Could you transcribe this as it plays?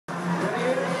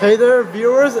Hey there,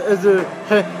 viewers. It's a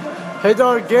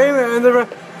Haydogamg and the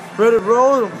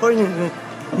TheRedBro playing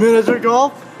miniature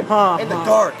golf. In the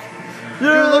dark. Yay.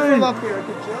 Dude, look from up here. I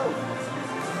could jump.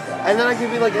 And then I could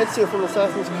be like Ezio from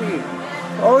Assassin's Creed.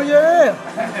 Oh yeah.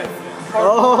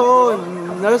 Oh,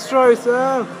 nice try,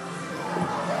 Sam.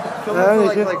 Come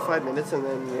for like 5 minutes and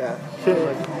then yeah.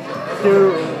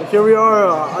 Here we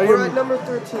are. We're at number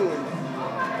 13.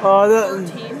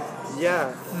 13?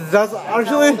 Yeah. That's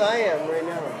actually. That's how old I am right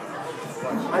now.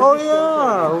 Oh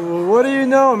yeah. What do you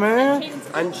know, man?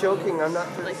 I'm joking. I'm not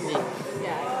 13.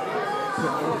 Yeah.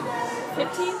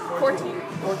 15? 14?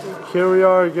 Here we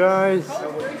are, guys.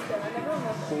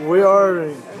 We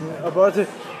are about to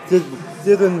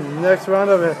do the next round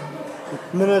of a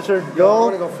miniature I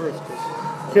golf. want to go first.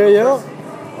 Okay, yeah.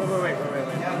 Wait.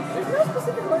 There's no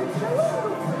specific order.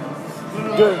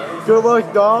 Good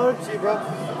luck, dog. See you, bro.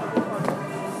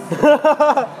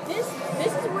 This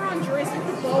is where Andres hit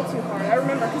the ball too hard. I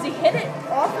remember because he hit it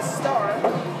off the star, I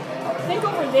think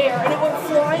over there, and it went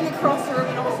flying across the room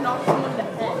and almost knocked someone in the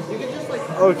head. You could just like.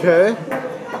 Okay.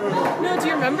 No, do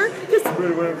you remember? Because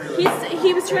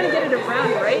he was trying to get it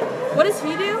around, right? What does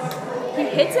he do? He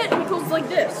hits it and he goes like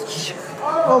this.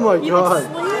 Oh my God. He like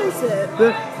slams it.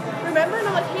 Remember? And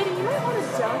I'm like, Hayden, you might want to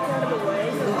duck out of the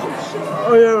way. He's like, oh shit.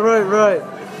 Oh yeah, right.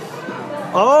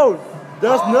 Oh,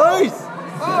 that's nice.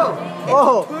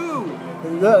 Oh.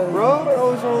 Bro,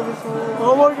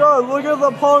 oh my God, look at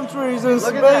the palm trees in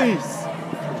space.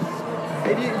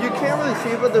 And you can't really see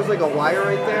it, but there's like a wire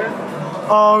right there.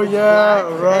 Oh yeah,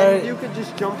 black, right. And you could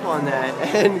just jump on that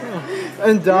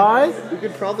and die? You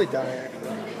could probably die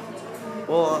actually.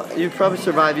 Well, you'd probably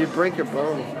survive. You'd break your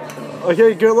bone.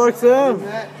 Okay, good luck, Sam.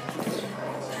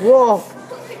 Whoa.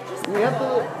 We have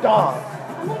the dog.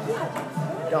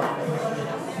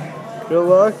 Good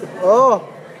luck. Oh,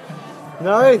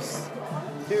 nice.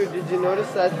 Dude, did you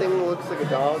notice that thing looks like a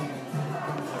dog?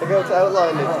 Look how it's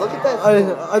outlined. Look at that.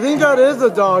 I think that is a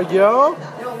dog, yo.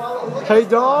 Hey,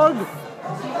 dog.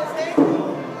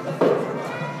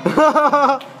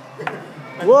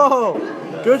 Whoa.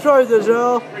 Good try,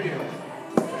 Dejel.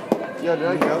 Yo, did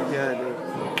I go? Yeah, I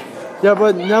did. Yeah,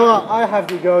 but now I have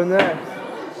to go next.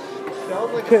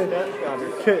 Sounds like a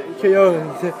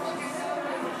snapshot.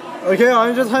 Okay,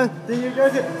 I'm just handing you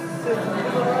guys it.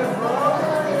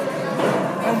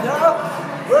 And now,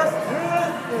 let's do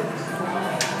it.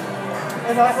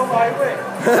 And I go my way.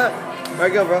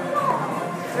 Alright, go, bro.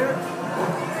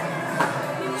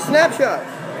 Snapshot.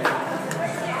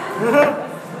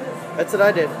 That's what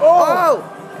I did. Oh!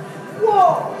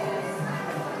 Whoa!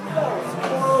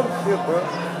 Shit, bro.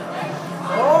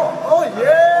 Oh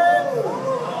yeah!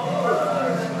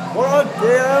 What up,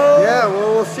 Dale? Yeah, well,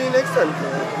 we'll see you next time,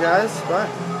 guys. Bye.